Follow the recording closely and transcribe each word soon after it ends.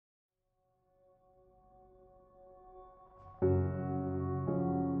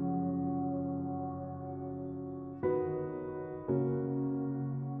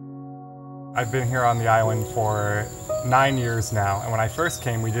I've been here on the island for 9 years now, and when I first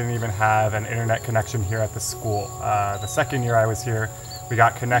came we didn't even have an internet connection here at the school. The second year I was here we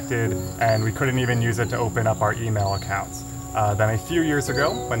got connected and we couldn't even use it to open up our email accounts. Then a few years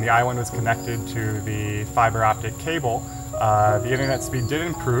ago, when the island was connected to the fiber optic cable, the internet speed did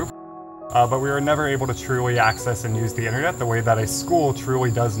improve, but we were never able to truly access and use the internet the way that a school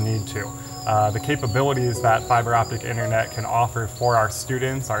truly does need to. The capabilities that fiber optic internet can offer for our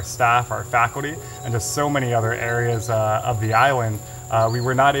students, our staff, our faculty, and just so many other areas of the island, we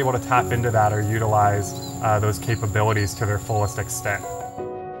were not able to tap into that or utilize those capabilities to their fullest extent.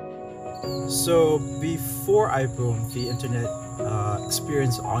 So before iBoom, the internet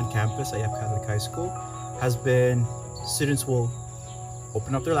experience on campus at Yap Catholic High School has been students will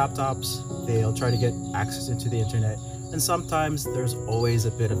open up their laptops, they'll try to get access into the internet, and sometimes there's always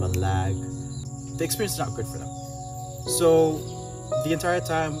a bit of a lag. The experience is not good for them. So the entire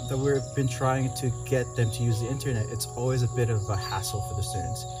time that we've been trying to get them to use the internet, it's always a bit of a hassle for the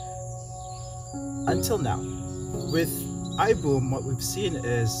students. Until now. With iBoom, what we've seen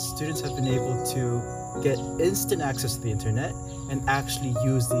is students have been able to get instant access to the internet and actually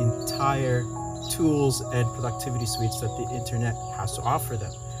use the entire tools and productivity suites that the internet has to offer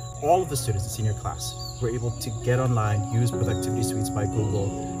them. All of the students in senior class were able to get online, use productivity suites by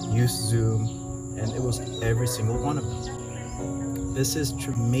Google, use Zoom, and it was every single one of them. This is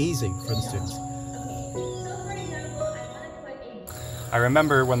amazing for the students. I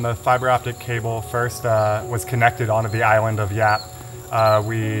remember when the fiber optic cable first was connected onto the island of Yap,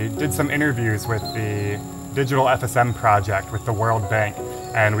 we did some interviews with the Digital FSM project with the World Bank,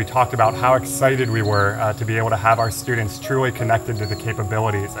 and we talked about how excited we were to be able to have our students truly connected to the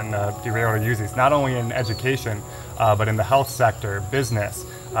capabilities and to be able to use these, not only in education, but in the health sector, business.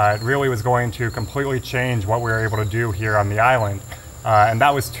 It really was going to completely change what we were able to do here on the island. And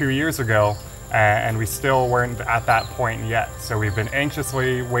that was 2 years ago, and we still weren't at that point yet. So we've been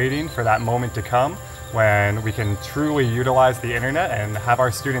anxiously waiting for that moment to come when we can truly utilize the internet and have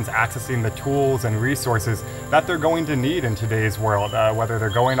our students accessing the tools and resources that they're going to need in today's world, whether they're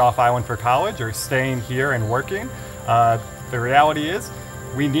going off island for college or staying here and working. The reality is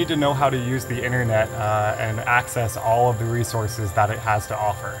we need to know how to use the internet and access all of the resources that it has to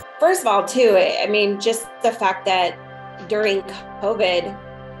offer. First of all, too, I mean, just the fact that during COVID,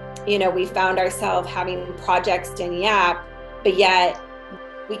 we found ourselves having projects in Yap, but yet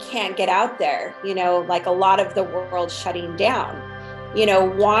we can't get out there, like a lot of the world shutting down,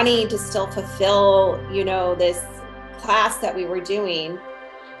 wanting to still fulfill, this class that we were doing.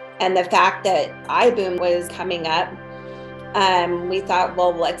 And the fact that iBoom was coming up, we thought,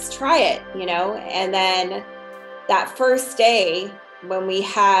 well, let's try it, and then that first day when we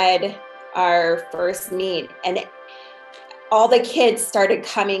had our first meet and all the kids started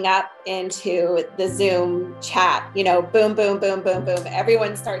coming up into the Zoom chat, boom, boom, boom, boom, boom.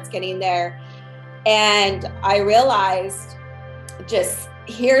 Everyone starts getting there. And I realized just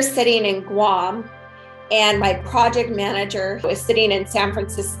here sitting in Guam, and my project manager was sitting in San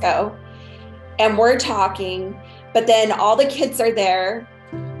Francisco, and we're talking, but then all the kids are there,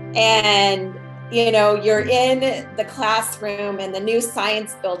 and you're in the classroom in the new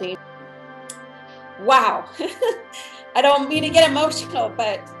science building. Wow. I don't mean to get emotional,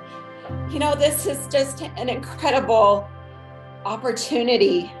 but this is just an incredible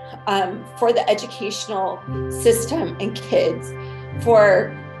opportunity for the educational system and kids,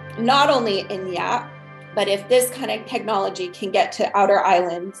 for not only in Yap, but if this kind of technology can get to outer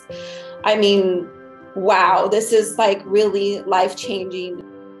islands, I mean, wow, this is like really life-changing.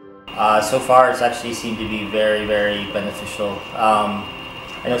 So far, it's actually seemed to be very, very beneficial.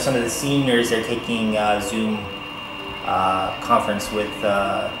 I know some of the seniors are taking Zoom conference with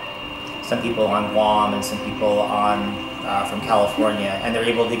some people on Guam and some people on from California, and they're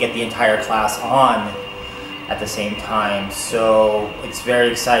able to get the entire class on at the same time. So it's very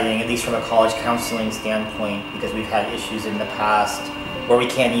exciting, at least from a college counseling standpoint, because we've had issues in the past where we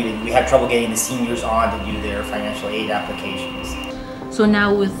have trouble getting the seniors on to do their financial aid applications. So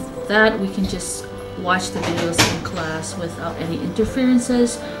now with that, we can just watch the videos in class without any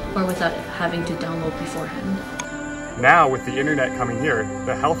interferences or without having to download beforehand. Now, with the internet coming here,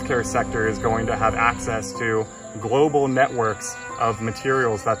 the healthcare sector is going to have access to global networks of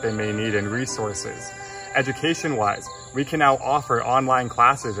materials that they may need and resources. Education-wise, we can now offer online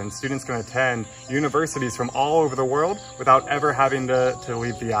classes, and students can attend universities from all over the world without ever having to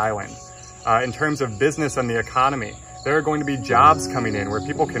leave the island. In terms of business and the economy, there are going to be jobs coming in where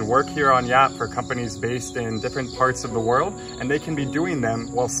people can work here on Yap for companies based in different parts of the world, and they can be doing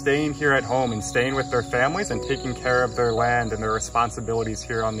them while staying here at home and staying with their families and taking care of their land and their responsibilities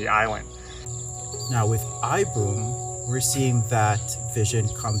here on the island. Now with iBoom, we're seeing that vision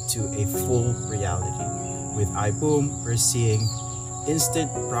come to a full reality. With iBoom, we're seeing instant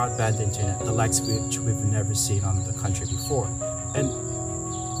broadband internet, the likes of which we've never seen on the country before. And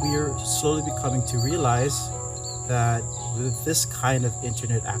we are slowly becoming to realize that with this kind of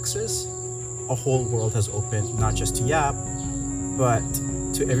internet access, a whole world has opened, not just to Yap, but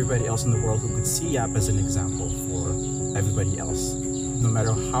to everybody else in the world who could see Yap as an example for everybody else. No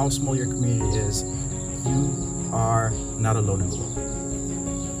matter how small your community is, you are not alone in the world.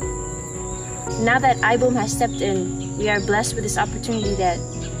 Now that iBoom has stepped in, we are blessed with this opportunity that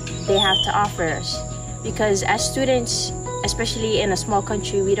they have to offer us. Because as students, especially in a small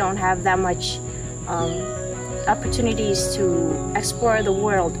country, we don't have that much opportunities to explore the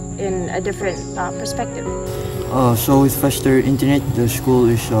world in a different perspective. So with faster internet, the school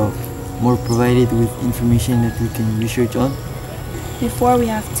is more provided with information that we can research on. Before, we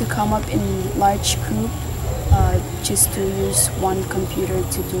have to come up in large group just to use one computer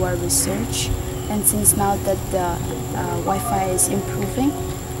to do our research. And since now that the Wi-Fi is improving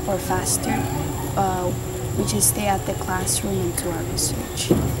or faster, we just stay at the classroom and do our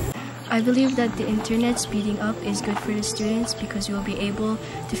research. I believe that the internet speeding up is good for the students because we will be able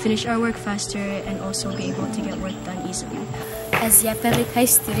to finish our work faster and also be able to get work done easily. As Yap Catholic High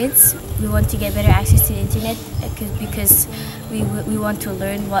students, we want to get better access to the internet because we want to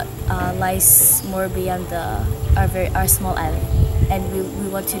learn what lies more beyond our small island, and we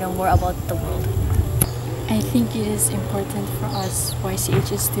want to know more about the world. I think it is important for us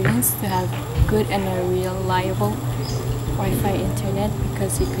YCHS students to have good and reliable Wi-Fi internet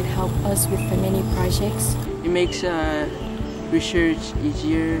because it could help us with the many projects. It makes research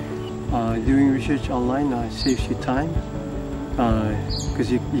easier. Doing research online saves you time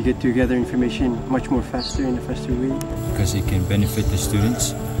because you get to gather information much more faster in a faster way. Because it can benefit the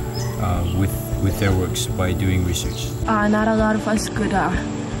students with their works by doing research. Not a lot of us could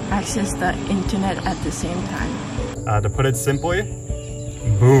access the internet at the same time. To put it simply,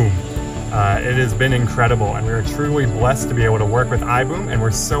 boom. It has been incredible, and we are truly blessed to be able to work with iBoom, and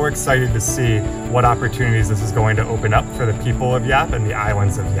we're so excited to see what opportunities this is going to open up for the people of Yap and the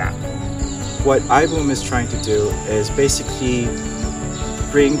islands of Yap. What iBoom is trying to do is basically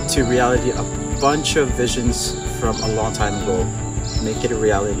bring to reality a bunch of visions from a long time ago, make it a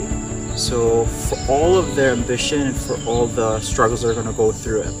reality. So for all of their ambition and for all the struggles they're going to go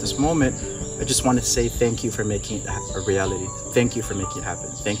through at this moment, I just want to say thank you for making it a reality. Thank you for making it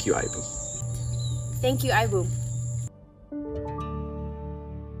happen. Thank you, iBoom. Thank you, iBoom.